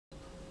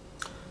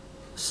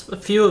a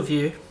few of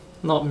you,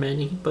 not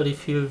many, but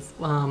if you've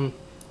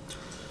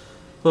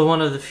were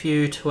one of the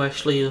few to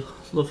actually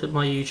look at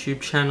my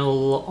YouTube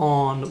channel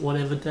on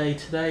whatever day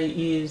today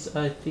is.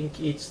 I think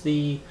it's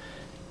the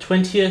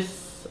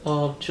 20th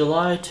of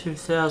July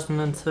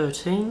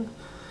 2013.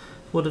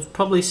 Would have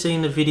probably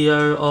seen a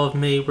video of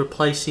me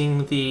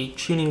replacing the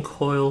tuning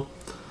coil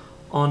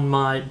on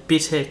my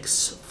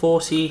BITX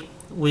 40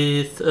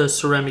 with a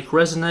ceramic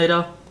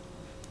resonator.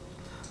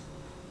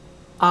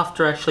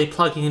 After actually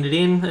plugging it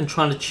in and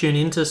trying to tune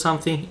into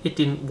something, it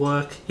didn't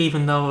work,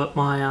 even though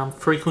my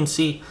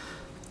frequency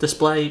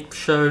display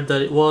showed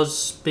that it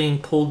was being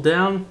pulled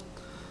down.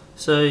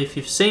 So if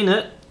you've seen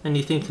it and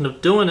you're thinking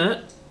of doing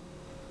it,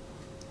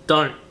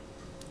 don't.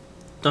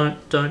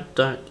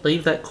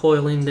 Leave that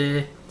coil in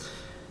there.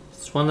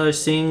 It's one of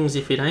those things,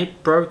 if it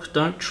ain't broke,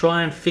 don't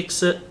try and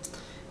fix it.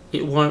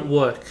 It won't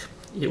work.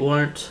 It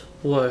won't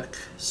work.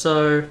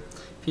 So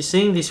if you're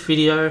seeing this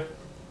video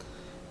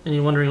and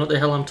you're wondering what the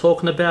hell I'm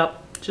talking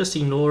about, just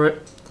ignore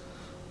it.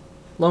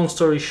 Long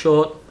story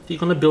short, if you're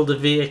going to build a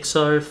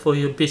VXO for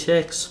your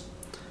BITX,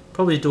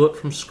 probably do it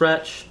from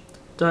scratch.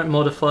 Don't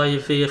modify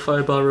your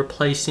VFO by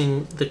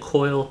replacing the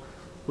coil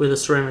with a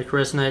ceramic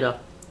resonator,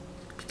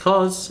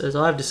 because, as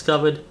I've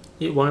discovered,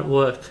 it won't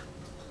work.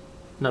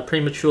 And I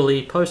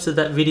prematurely posted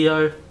that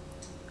video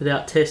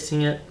without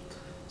testing it.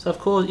 So of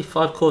course, if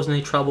I've caused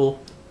any trouble,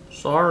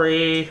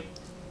 sorry.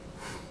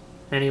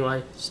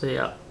 Anyway, see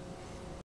ya.